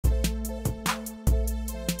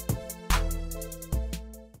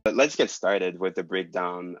But let's get started with the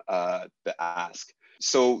breakdown, the ask.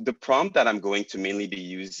 So the prompt that I'm going to mainly be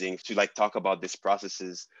using to like talk about this process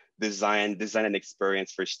is design an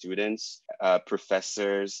experience for students,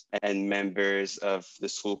 professors, and members of the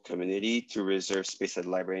school community to reserve space at the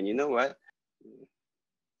library. And you know what?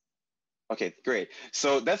 Okay, great.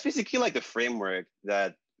 So that's basically like the framework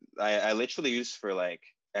that I literally use for like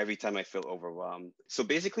every time I feel overwhelmed. So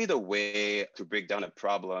basically the way to break down a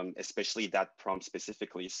problem, especially that prompt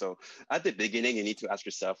specifically. So at the beginning, you need to ask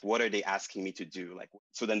yourself, what are they asking me to do? Like,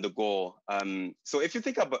 so then the goal. So if you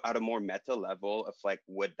think about at a more meta level of like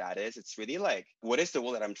what that is, it's really like, what is the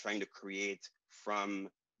goal that I'm trying to create from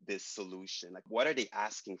this solution? Like, what are they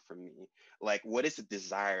asking from me? Like, what is the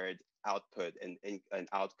desired output and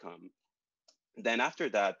outcome? Then after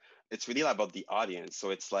that, it's really about the audience.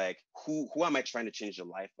 So it's like, who am I trying to change the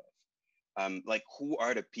life of? Like, who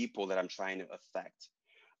are the people that I'm trying to affect?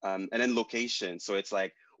 And then location. So it's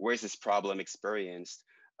like, where's this problem experienced?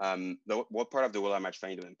 What part of the world am I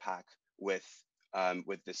trying to impact with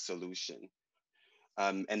this solution?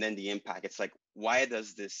 And then the impact. It's like, why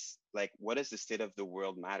does this, like, what does the state of the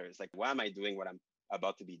world matters? Like, why am I doing what I'm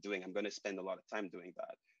about to be doing? I'm going to spend a lot of time doing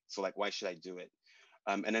that. So like, why should I do it?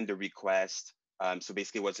 And then the request. So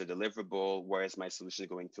basically, what's the deliverable? Where is my solution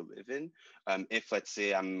going to live in? If let's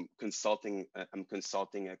say I'm consulting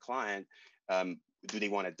a client, do they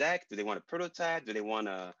want a deck? Do they want a prototype? Do they want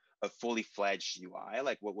a fully fledged UI?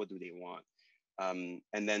 Like, what do they want?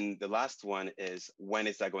 And then the last one is, when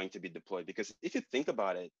is that going to be deployed? Because if you think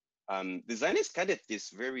about it, design is kind of this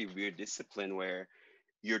very weird discipline where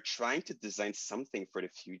you're trying to design something for the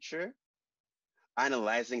future,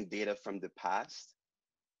 analyzing data from the past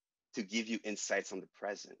to give you insights on the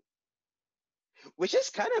present, which is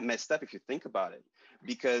kind of messed up if you think about it.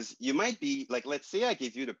 Because you might be like, let's say I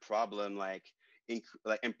give you the problem, like,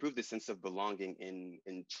 like improve the sense of belonging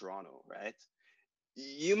in Toronto, right?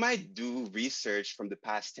 You might do research from the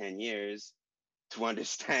past 10 years to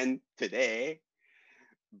understand today,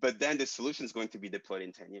 but then the solution is going to be deployed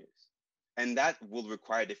in 10 years. And that will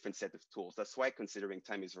require a different set of tools. That's why considering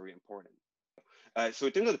time is very important. So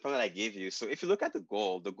in terms of the point that I gave you, so if you look at the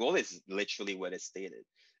goal is literally what is stated: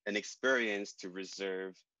 an experience to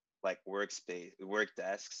reserve like work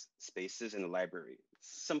desks, spaces in the library.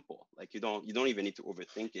 Simple. Like, you don't even need to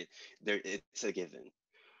overthink it. There, it's a given.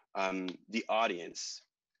 The audience,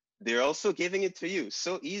 they're also giving it to you.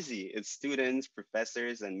 So easy. It's students,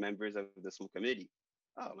 professors, and members of the school committee.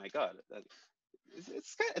 Oh my God,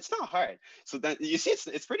 it's not hard. So then you see,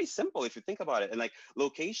 it's pretty simple if you think about it. And like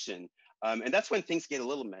location, and that's when things get a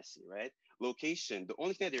little messy, right? Location. The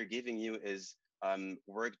only thing that they're giving you is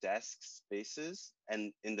work desk spaces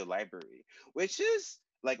and in the library, which is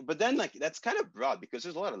like, but then like that's kind of broad because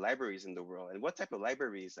there's a lot of libraries in the world. And what type of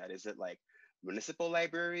library is that? Is it like municipal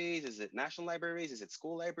libraries? Is it national libraries? Is it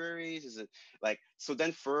school libraries? Is it like, so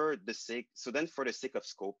then for the sake of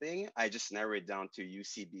scoping, I just narrow it down to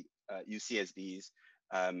UCSB's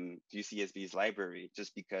UCSB's library,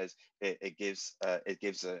 just because it gives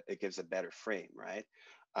a better frame, right?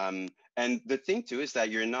 And the thing too is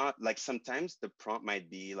that you're not like, sometimes the prompt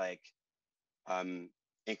might be like, um,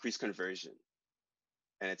 increase conversion,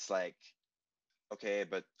 and it's like, okay,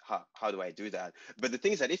 but how do I do that? But the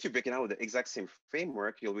thing is that if you break it out with the exact same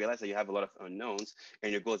framework, you'll realize that you have a lot of unknowns,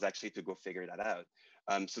 and your goal is actually to go figure that out.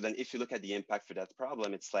 So then if you look at the impact for that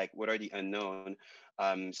problem, it's like, what are the unknown?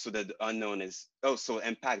 So that the unknown is, oh, so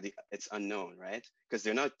impact, it's unknown, right? Because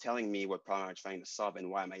they're not telling me what problem I'm trying to solve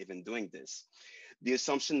and why am I even doing this. The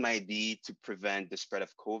assumption might be to prevent the spread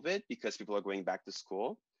of COVID because people are going back to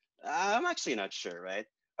school. I'm actually not sure, right?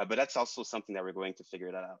 But that's also something that we're going to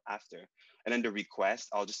figure that out after. And then the request,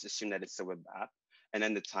 I'll just assume that it's a web app. And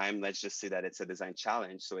then the time, let's just say that it's a design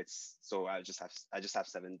challenge. So I just have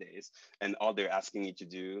 7 days, and all they're asking me to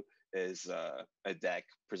do is a deck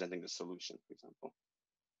presenting the solution, for example.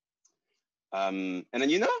 And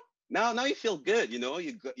then now you feel good.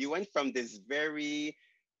 You went from this very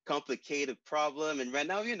complicated problem, and right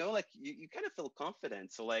now like you kind of feel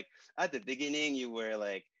confident. So like at the beginning, you were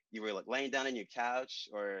like laying down on your couch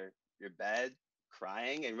or your bed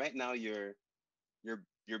crying, and right now you're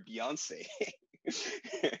Beyonce.